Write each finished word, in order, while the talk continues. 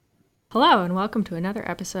Hello, and welcome to another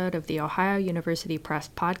episode of the Ohio University Press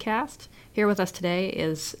podcast. Here with us today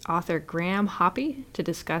is author Graham Hoppe to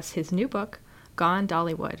discuss his new book, Gone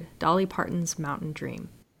Dollywood, Dolly Parton's Mountain Dream.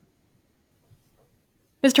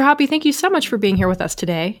 Mr. Hoppe, thank you so much for being here with us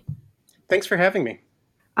today. Thanks for having me.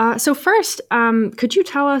 So first, could you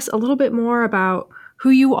tell us a little bit more about who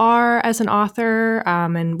you are as an author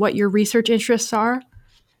and what your research interests are?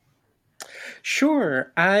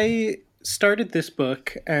 Sure. I started this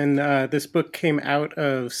book, and this book came out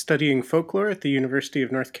of studying folklore at the University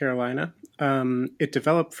of North Carolina. It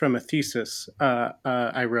developed from a thesis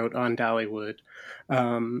I wrote on Dollywood,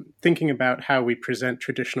 thinking about how we present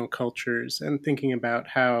traditional cultures and thinking about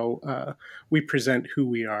how we present who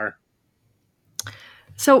we are.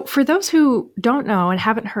 So for those who don't know and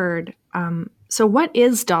haven't heard, so what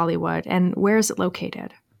is Dollywood and where is it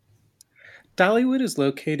located? Dollywood is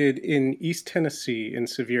located in East Tennessee in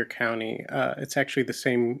Sevier County. It's actually the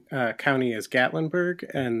same county as Gatlinburg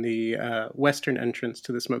and the western entrance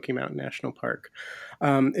to the Smoky Mountain National Park.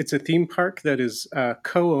 It's a theme park that is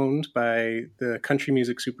co-owned by the country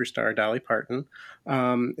music superstar Dolly Parton.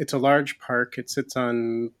 It's a large park. It sits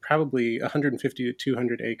on probably 150 to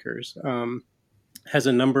 200 acres. Has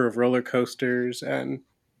a number of roller coasters and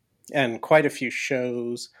quite a few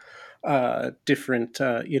shows, different,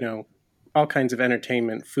 all kinds of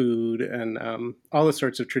entertainment, food, and all the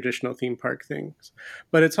sorts of traditional theme park things.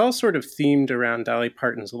 But it's all sort of themed around Dolly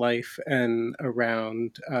Parton's life and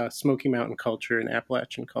around Smoky Mountain culture and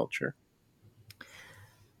Appalachian culture.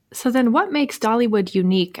 So then what makes Dollywood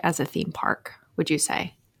unique as a theme park, would you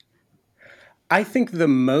say? I think the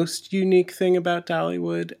most unique thing about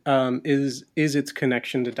Dollywood is its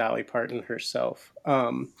connection to Dolly Parton herself.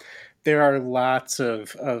 There are lots of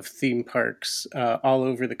theme parks all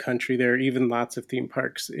over the country. There are even lots of theme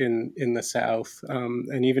parks in the South,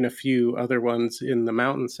 and even a few other ones in the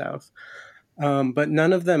Mountain South. But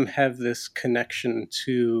none of them have this connection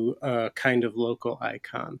to a kind of local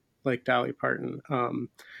icon like Dolly Parton.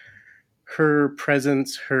 Her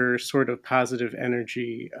presence, her sort of positive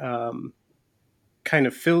energy, kind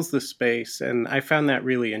of fills the space, and I found that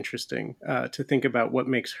really interesting to think about what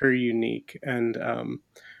makes her unique and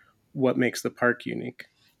what makes the park unique.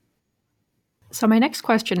 So my next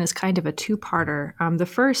question is kind of a two-parter. The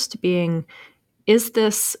first being, is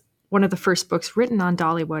this one of the first books written on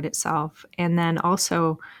Dollywood itself? And then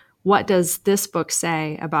also, what does this book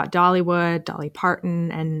say about Dollywood, Dolly Parton,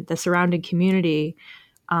 and the surrounding community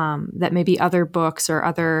that maybe other books or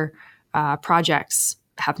other projects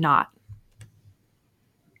have not?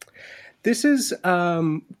 This is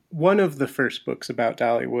one of the first books about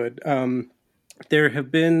Dollywood.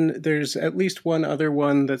 There's at least one other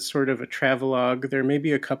one that's sort of a travelogue. There may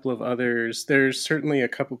be a couple of others. There's certainly a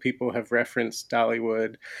couple people have referenced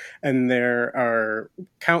Dollywood, and there are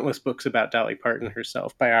countless books about Dolly Parton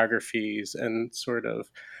herself, biographies and sort of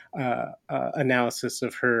analysis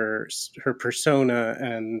of her persona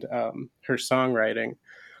and her songwriting.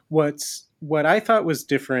 What I thought was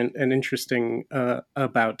different and interesting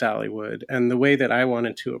about Dollywood and the way that I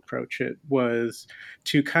wanted to approach it was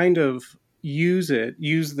to kind of use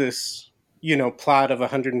this, plot of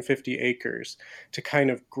 150 acres to kind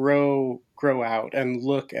of grow out and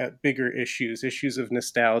look at bigger issues of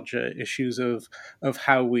nostalgia, issues of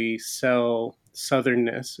how we sell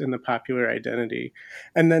Southernness in the popular identity,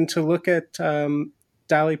 and then to look at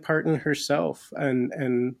Dolly Parton herself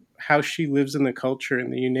and how she lives in the culture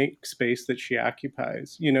and the unique space that she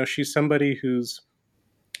occupies. She's somebody who's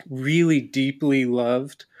really deeply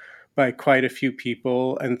loved by quite a few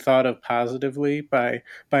people and thought of positively by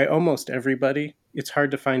almost everybody. It's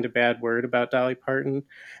hard to find a bad word about Dolly Parton,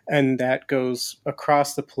 and that goes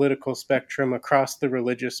across the political spectrum, across the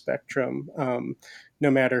religious spectrum. No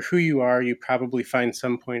matter who you are, you probably find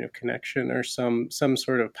some point of connection or some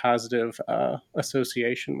sort of positive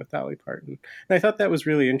association with Dolly Parton. And I thought that was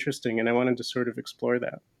really interesting, and I wanted to sort of explore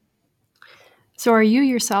that. So are you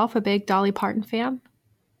yourself a big Dolly Parton fan?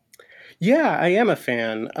 Yeah, I am a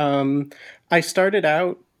fan. I started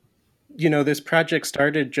out, this project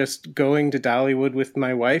started just going to Dollywood with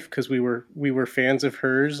my wife because we were fans of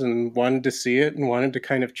hers and wanted to see it and wanted to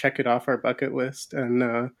kind of check it off our bucket list.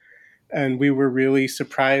 And we were really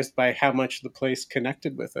surprised by how much the place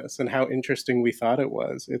connected with us and how interesting we thought it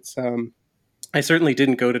was. I certainly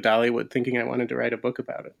didn't go to Dollywood thinking I wanted to write a book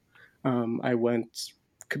about it. I went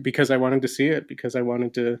because I wanted to see it, because I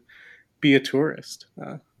wanted to be a tourist.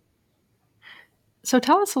 So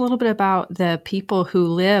tell us a little bit about the people who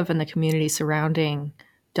live in the community surrounding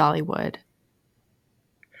Dollywood.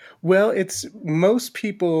 Well, it's most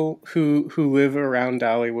people who live around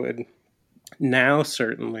Dollywood now,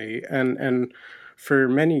 certainly, and for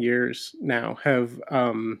many years now have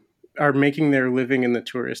are making their living in the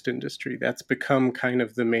tourist industry. That's become kind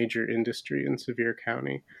of the major industry in Sevier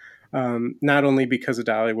County. Not only because of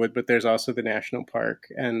Dollywood, but there's also the national park,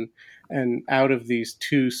 and out of these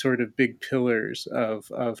two sort of big pillars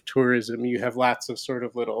of tourism, you have lots of sort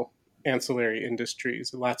of little ancillary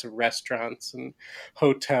industries, lots of restaurants and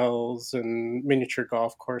hotels and miniature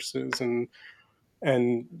golf courses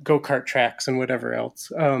and go-kart tracks and whatever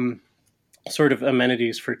else. Sort of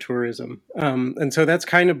amenities for tourism. And so that's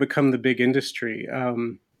kind of become the big industry,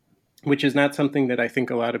 which is not something that I think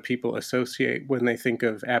a lot of people associate when they think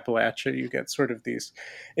of Appalachia. You get sort of these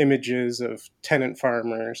images of tenant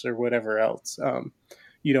farmers or whatever else.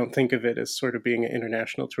 You don't think of it as sort of being an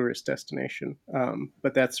international tourist destination.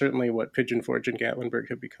 But that's certainly what Pigeon Forge and Gatlinburg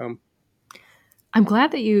have become. I'm glad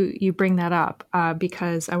that you bring that up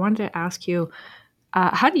because I wanted to ask you,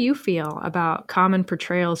 how do you feel about common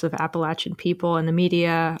portrayals of Appalachian people in the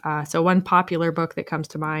media? So one popular book that comes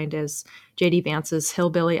to mind is J.D. Vance's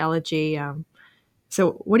Hillbilly Elegy.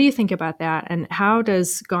 So what do you think about that? And how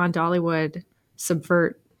does Gone Dollywood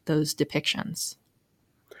subvert those depictions?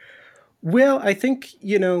 Well, I think,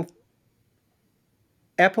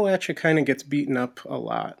 Appalachia kind of gets beaten up a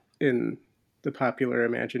lot in the popular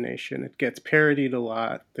imagination. It gets parodied a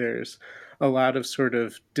lot. There's a lot of sort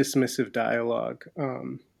of dismissive dialogue,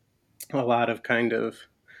 a lot of kind of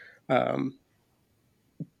um,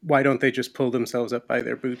 why don't they just pull themselves up by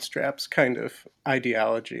their bootstraps kind of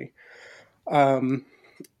ideology. Um,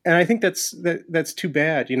 and I think that's too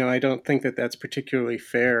bad. I don't think that that's particularly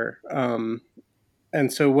fair.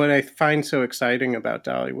 And so what I find so exciting about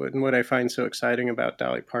Dollywood and what I find so exciting about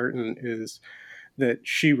Dolly Parton is that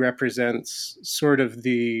she represents sort of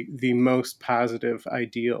the most positive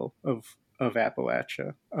ideal of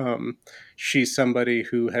Appalachia. She's somebody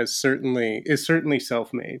who is certainly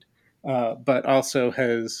self-made, but also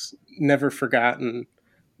has never forgotten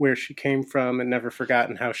where she came from and never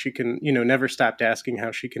forgotten how she can, never stopped asking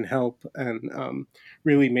how she can help, and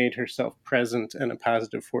really made herself present and a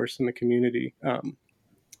positive force in the community.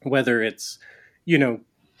 Whether it's, you know,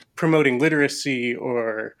 promoting literacy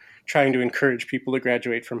or trying to encourage people to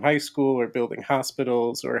graduate from high school or building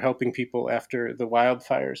hospitals or helping people after the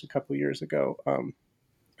wildfires a couple of years ago.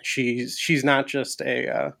 She's not just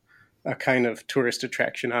a kind of tourist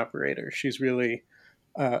attraction operator. She's really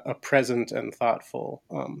a present and thoughtful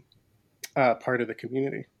part of the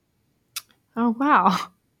community. Oh, wow.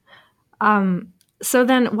 So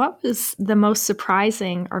then what was the most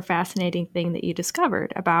surprising or fascinating thing that you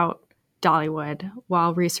discovered about Dollywood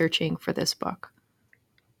while researching for this book?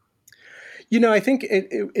 I think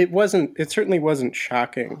it certainly wasn't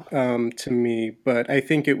shocking to me, but I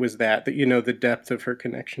think it was that the depth of her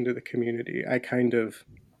connection to the community.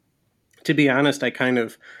 To be honest, I kind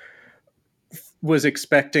of was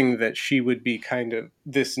expecting that she would be kind of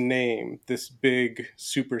this name, this big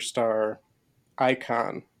superstar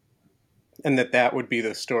icon, and that would be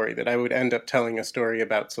the story, that I would end up telling a story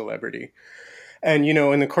about celebrity. And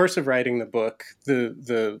in the course of writing the book,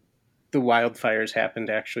 the wildfires happened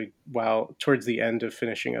actually while towards the end of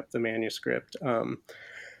finishing up the manuscript.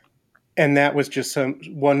 And that was just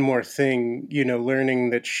one more thing, learning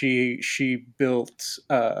that she built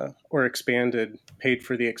or paid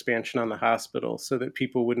for the expansion on the hospital so that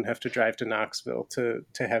people wouldn't have to drive to Knoxville to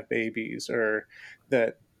have babies, or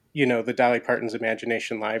that the Dolly Parton's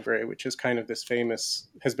Imagination Library, which is kind of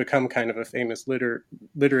has become kind of a famous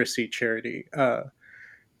literacy charity,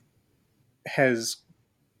 has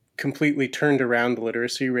completely turned around the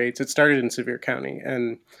literacy rates. It started in Sevier County,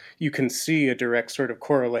 and you can see a direct sort of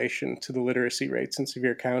correlation to the literacy rates in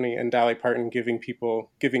Sevier County and Dolly Parton giving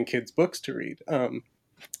kids books to read. And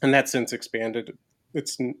that's since expanded.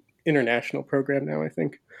 It's an international program now, I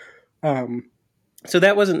think. So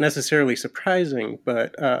that wasn't necessarily surprising,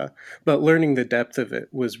 but learning the depth of it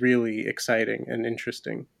was really exciting and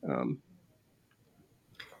interesting.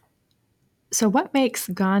 So what makes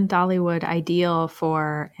Gone Dollywood ideal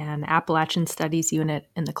for an Appalachian Studies unit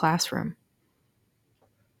in the classroom?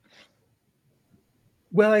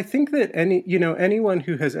 Well, I think that anyone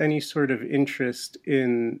who has any sort of interest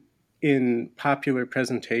in popular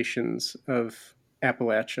presentations of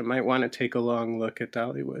Appalachia might want to take a long look at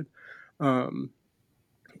Dollywood. Um,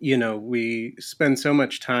 we spend so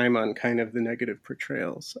much time on kind of the negative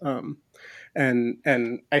portrayals, and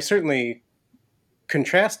I certainly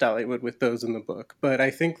contrast Dollywood with those in the book, but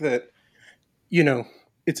I think that you know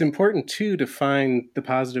it's important too to find the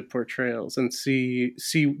positive portrayals and see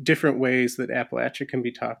different ways that Appalachia can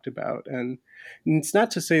be talked about. And it's not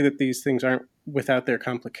to say that these things aren't without their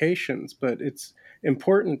complications, but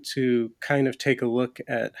important to kind of take a look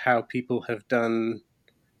at how people have done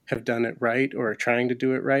it right, or are trying to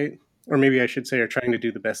do it right, or maybe I should say are trying to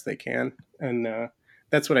do the best they can. And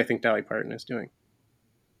that's what I think Dolly Parton is doing.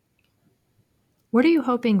 What are you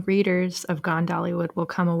hoping readers of Gone Dollywood will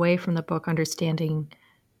come away from the book understanding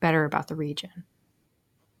better about the region?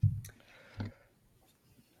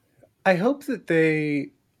 I hope that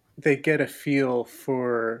they get a feel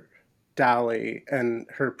for Dolly and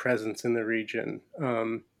her presence in the region.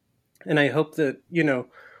 And I hope that,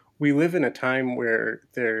 we live in a time where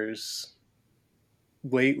there's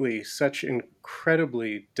lately such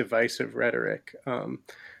incredibly divisive rhetoric,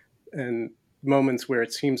 and moments where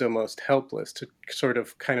it seems almost helpless to sort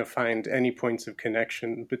of kind of find any points of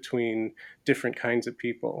connection between different kinds of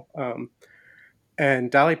people.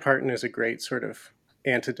 And Dolly Parton is a great sort of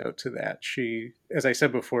antidote to that. She, as I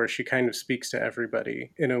said before, she kind of speaks to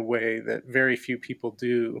everybody in a way that very few people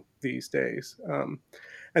do these days.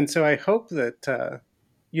 And so I hope that,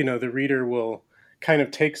 the reader will kind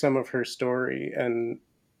of take some of her story and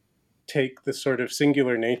take the sort of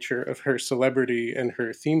singular nature of her celebrity and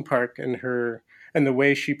her theme park and the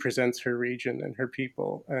way she presents her region and her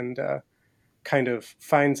people, and kind of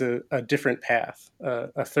finds a different path,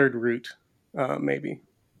 a third route, maybe.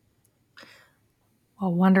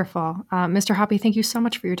 Well, wonderful. Mr. Hoppe, thank you so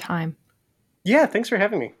much for your time. Yeah, thanks for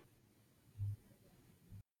having me.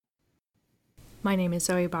 My name is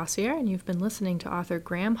Zoe Bossier, and you've been listening to author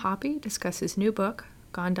Graham Hoppe discuss his new book,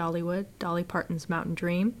 Gone Dollywood, Dolly Parton's Mountain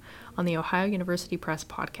Dream, on the Ohio University Press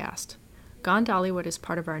podcast. Gone Dollywood is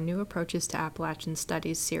part of our New Approaches to Appalachian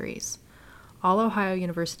Studies series. All Ohio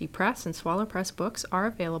University Press and Swallow Press books are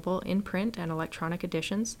available in print and electronic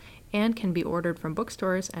editions and can be ordered from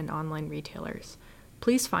bookstores and online retailers.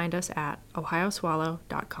 Please find us at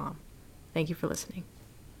ohioswallow.com. Thank you for listening.